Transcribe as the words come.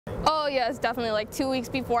Oh yes, definitely. Like 2 weeks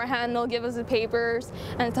beforehand, they'll give us the papers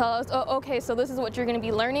and tell us, oh, okay, so this is what you're going to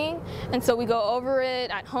be learning. And so we go over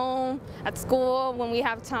it at home, at school, when we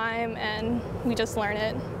have time, and we just learn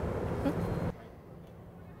it. As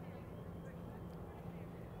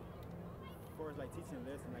far as like teaching a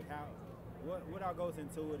lesson, like what all goes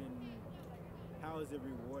into it, and how is it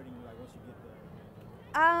rewarding you, like once you get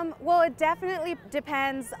there? Well, it definitely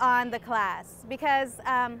depends on the class because,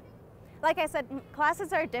 like I said,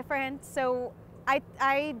 classes are different. So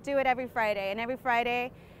I do it every Friday, and every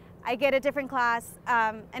Friday I get a different class,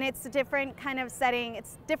 and it's a different kind of setting.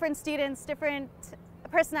 It's different students, different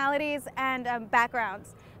personalities, and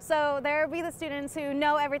backgrounds. So there will be the students who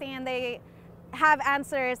know everything and they have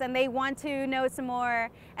answers and they want to know some more.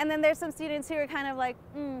 And then there's some students who are kind of like,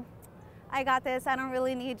 I got this, I don't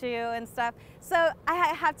really need you and stuff. So I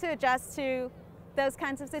have to adjust to those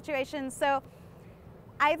kinds of situations. So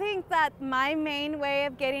I think that my main way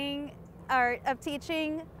of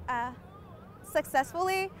teaching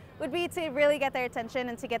successfully would be to really get their attention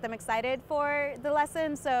and to get them excited for the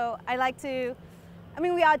lesson. So I like to,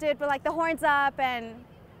 we all do it, but like the horns up and,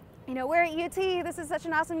 we're at UT, this is such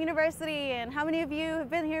an awesome university, and how many of you have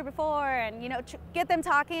been here before, and get them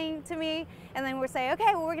talking to me, and then we'll say,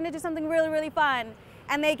 okay, well, we're gonna do something really, really fun,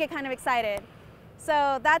 and they get kind of excited.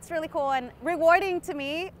 So that's really cool and rewarding to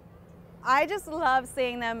me. I just love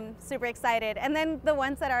seeing them super excited. And then the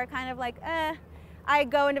ones that are kind of like, I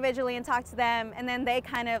go individually and talk to them, and then they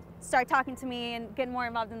kind of start talking to me and get more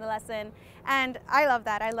involved in the lesson. And I love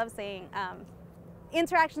that. I love seeing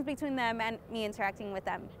interactions between them and me interacting with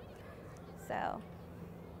them. So.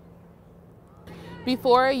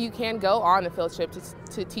 Before you can go on a field trip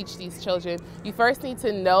to teach these children, you first need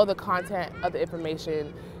to know the content of the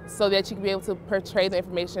information so that you can be able to portray the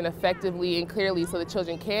information effectively and clearly so the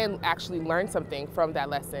children can actually learn something from that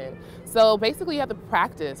lesson. So basically you have to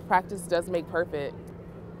practice. Practice does make perfect.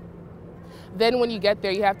 Then when you get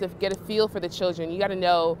there, you have to get a feel for the children. You got to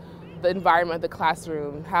know the environment of the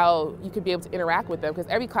classroom, how you could be able to interact with them, because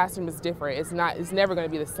every classroom is different. It's never going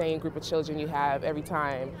to be the same group of children you have every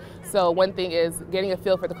time. So one thing is getting a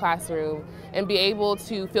feel for the classroom and be able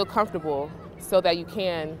to feel comfortable so that you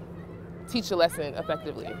can teach a lesson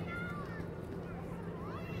effectively.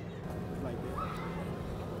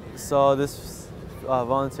 So this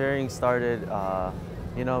volunteering started,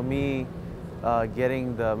 me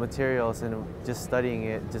getting the materials and just studying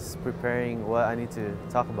it, just preparing what I need to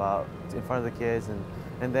talk about in front of the kids,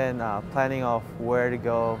 and then planning off where to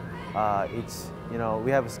go.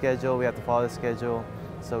 We have a schedule, we have to follow the schedule,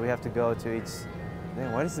 so we have to go to each.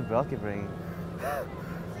 Man, why does the bell keep ringing?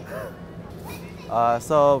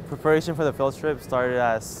 So preparation for the field trip started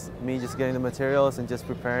as me just getting the materials and just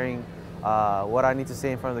preparing what I need to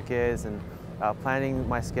say in front of the kids, and planning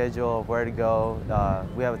my schedule of where to go.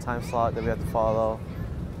 We have a time slot that we have to follow,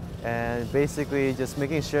 and basically just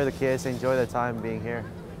making sure the kids enjoy their time being here.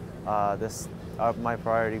 This is my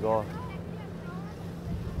priority goal.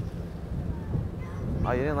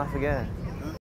 Oh, you didn't laugh again.